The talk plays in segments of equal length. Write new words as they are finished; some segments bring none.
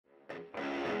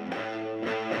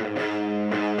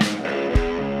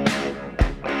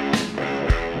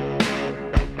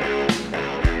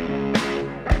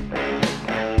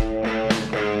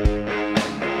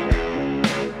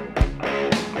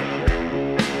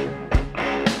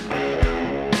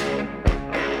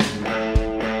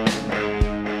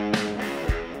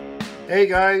Hey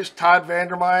guys, Todd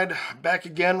Vandermeide back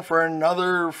again for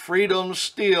another Freedom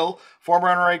Steal, former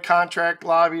NRA contract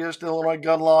lobbyist, Illinois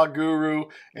gun law guru,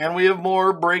 and we have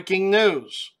more breaking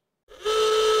news.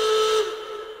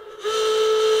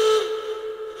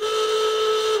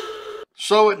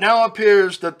 So it now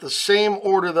appears that the same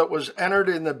order that was entered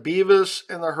in the Beavis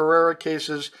and the Herrera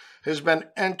cases has been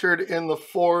entered in the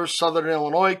 4 Southern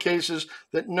Illinois cases,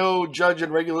 that no judge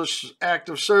in regular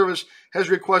active service has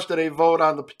requested a vote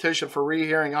on the petition for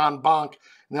rehearing en banc,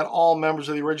 and that all members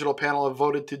of the original panel have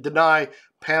voted to deny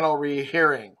panel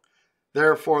rehearing.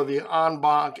 Therefore, the en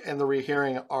banc and the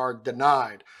rehearing are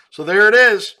denied. So there it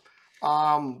is.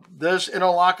 This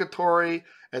interlocutory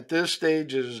at this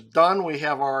stage is done. We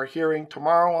have our hearing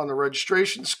tomorrow on the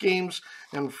registration schemes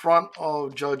in front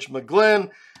of Judge McGlynn,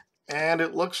 and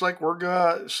it looks like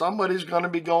somebody's going to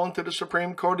be going to the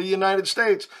Supreme Court of the United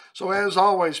States. So as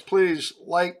always, please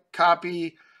like,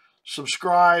 copy,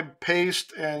 subscribe,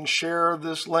 paste, and share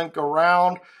this link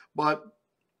around. But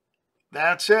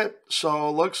that's it. So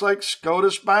it looks like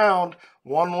SCOTUS bound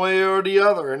one way or the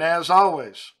other. And as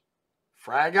always,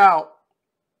 frag out.